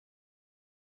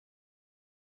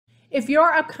If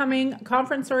your upcoming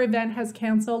conference or event has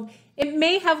canceled, it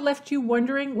may have left you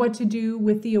wondering what to do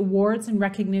with the awards and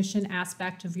recognition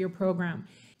aspect of your program.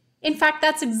 In fact,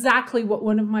 that's exactly what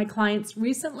one of my clients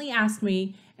recently asked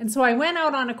me, and so I went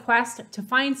out on a quest to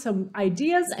find some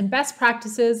ideas and best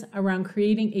practices around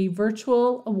creating a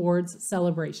virtual awards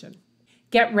celebration.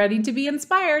 Get ready to be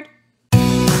inspired.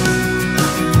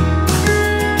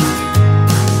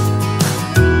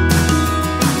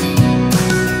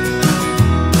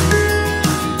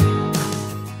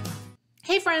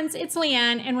 Hey friends, it's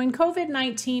Leanne, and when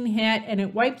COVID-19 hit and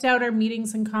it wiped out our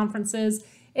meetings and conferences,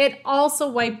 it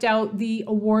also wiped out the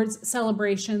awards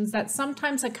celebrations that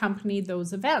sometimes accompanied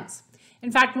those events.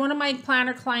 In fact, one of my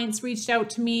planner clients reached out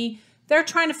to me. They're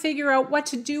trying to figure out what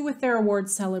to do with their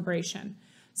awards celebration.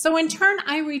 So in turn,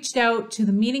 I reached out to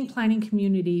the meeting planning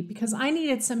community because I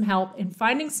needed some help in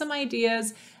finding some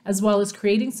ideas as well as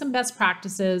creating some best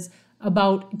practices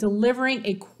about delivering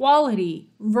a quality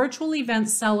virtual event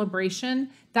celebration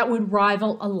that would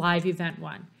rival a live event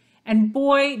one. And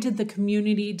boy, did the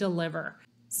community deliver.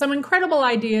 Some incredible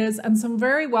ideas and some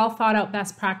very well thought out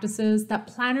best practices that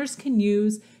planners can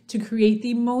use to create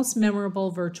the most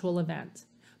memorable virtual event.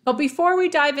 But before we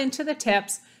dive into the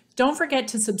tips, don't forget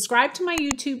to subscribe to my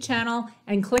YouTube channel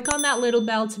and click on that little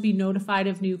bell to be notified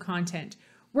of new content.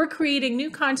 We're creating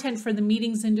new content for the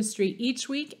meetings industry each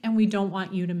week, and we don't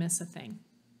want you to miss a thing.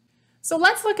 So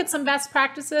let's look at some best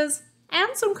practices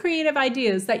and some creative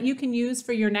ideas that you can use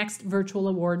for your next virtual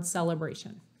awards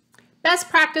celebration. Best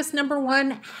practice number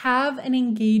one, have an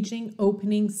engaging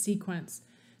opening sequence.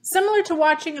 Similar to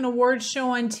watching an awards show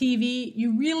on TV,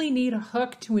 you really need a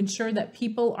hook to ensure that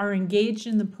people are engaged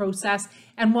in the process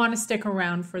and want to stick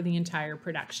around for the entire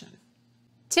production.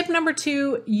 Tip number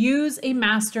two, use a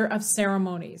master of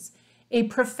ceremonies. A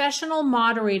professional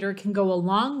moderator can go a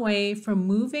long way from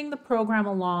moving the program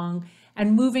along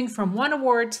and moving from one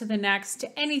award to the next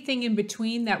to anything in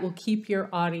between that will keep your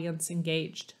audience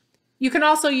engaged. You can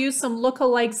also use some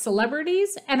lookalike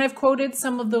celebrities, and I've quoted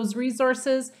some of those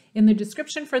resources in the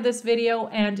description for this video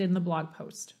and in the blog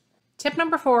post. Tip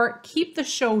number four, keep the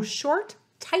show short,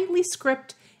 tightly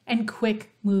scripted, and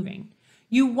quick moving.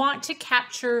 You want to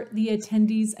capture the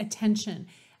attendees' attention,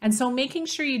 and so making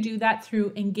sure you do that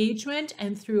through engagement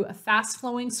and through a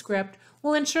fast-flowing script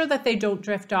will ensure that they don't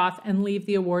drift off and leave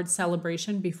the awards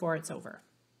celebration before it's over.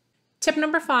 Tip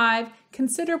number five,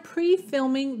 consider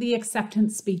pre-filming the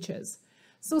acceptance speeches.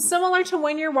 So similar to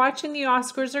when you're watching the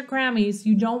Oscars or Grammys,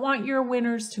 you don't want your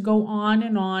winners to go on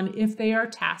and on if they are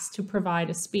tasked to provide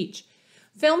a speech.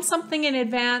 Film something in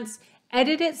advance,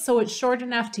 edit it so it's short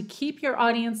enough to keep your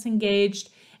audience engaged,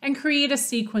 and create a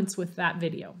sequence with that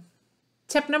video.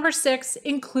 Tip number six,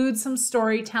 include some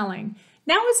storytelling.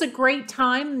 Now is a great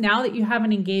time, now that you have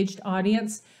an engaged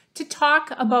audience, to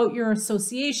talk about your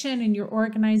association and your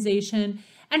organization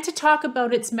and to talk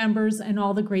about its members and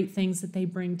all the great things that they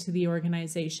bring to the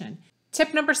organization.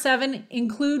 Tip number seven,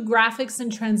 include graphics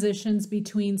and transitions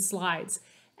between slides.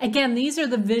 Again, these are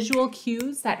the visual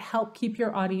cues that help keep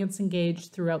your audience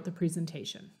engaged throughout the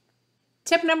presentation.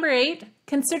 Tip number eight,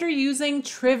 consider using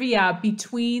trivia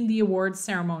between the awards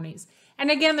ceremonies. And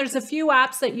again, there's a few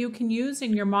apps that you can use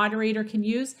and your moderator can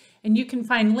use, and you can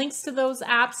find links to those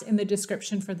apps in the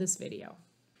description for this video.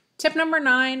 Tip number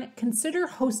nine, consider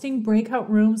hosting breakout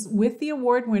rooms with the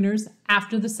award winners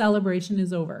after the celebration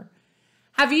is over.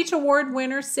 Have each award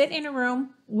winner sit in a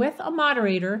room with a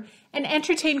moderator and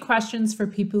entertain questions for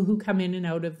people who come in and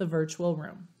out of the virtual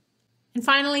room. And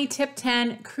finally, tip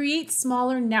 10, create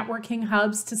smaller networking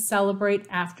hubs to celebrate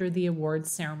after the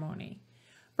awards ceremony.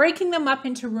 Breaking them up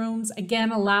into rooms,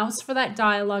 again, allows for that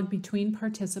dialogue between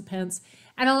participants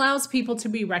and allows people to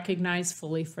be recognized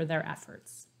fully for their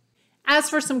efforts. As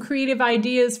for some creative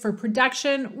ideas for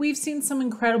production, we've seen some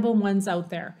incredible ones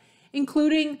out there,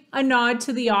 including a nod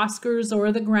to the Oscars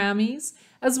or the Grammys,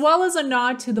 as well as a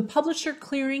nod to the publisher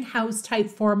clearinghouse type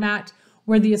format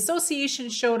where the association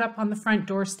showed up on the front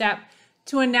doorstep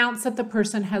to announce that the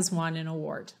person has won an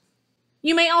award.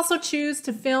 You may also choose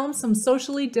to film some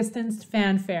socially distanced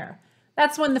fanfare.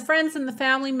 That's when the friends and the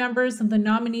family members of the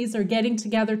nominees are getting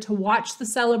together to watch the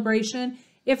celebration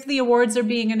if the awards are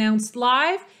being announced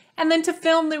live, and then to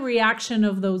film the reaction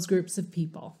of those groups of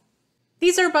people.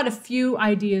 These are but a few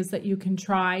ideas that you can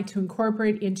try to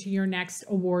incorporate into your next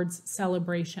awards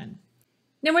celebration.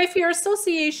 Now, if your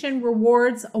association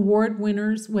rewards award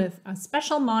winners with a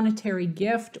special monetary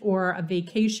gift or a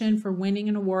vacation for winning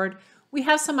an award, we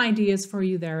have some ideas for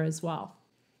you there as well.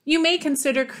 You may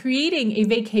consider creating a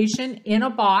vacation in a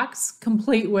box,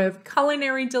 complete with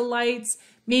culinary delights,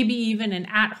 maybe even an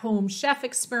at-home chef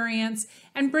experience,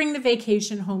 and bring the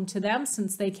vacation home to them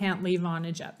since they can't leave on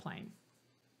a jet plane.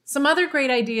 Some other great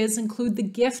ideas include the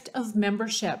gift of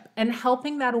membership and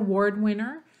helping that award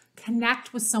winner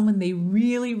connect with someone they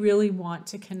really, really want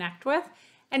to connect with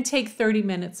and take 30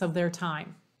 minutes of their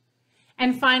time.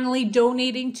 And finally,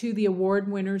 donating to the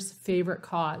award winner's favorite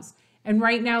cause. And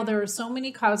right now, there are so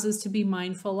many causes to be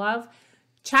mindful of.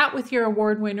 Chat with your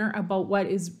award winner about what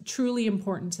is truly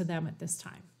important to them at this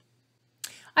time.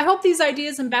 I hope these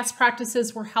ideas and best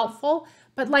practices were helpful,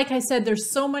 but like I said, there's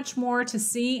so much more to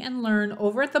see and learn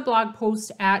over at the blog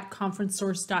post at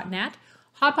conferencesource.net.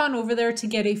 Hop on over there to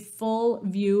get a full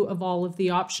view of all of the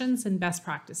options and best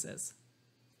practices.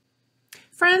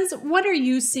 Friends, what are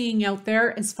you seeing out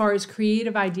there as far as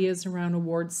creative ideas around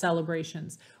award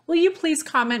celebrations? Will you please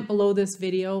comment below this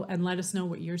video and let us know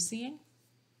what you're seeing?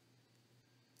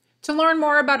 To learn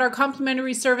more about our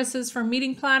complimentary services for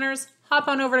meeting planners, hop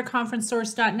on over to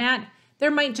conferencesource.net.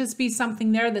 There might just be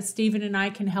something there that Stephen and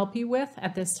I can help you with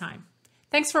at this time.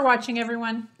 Thanks for watching,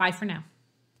 everyone. Bye for now.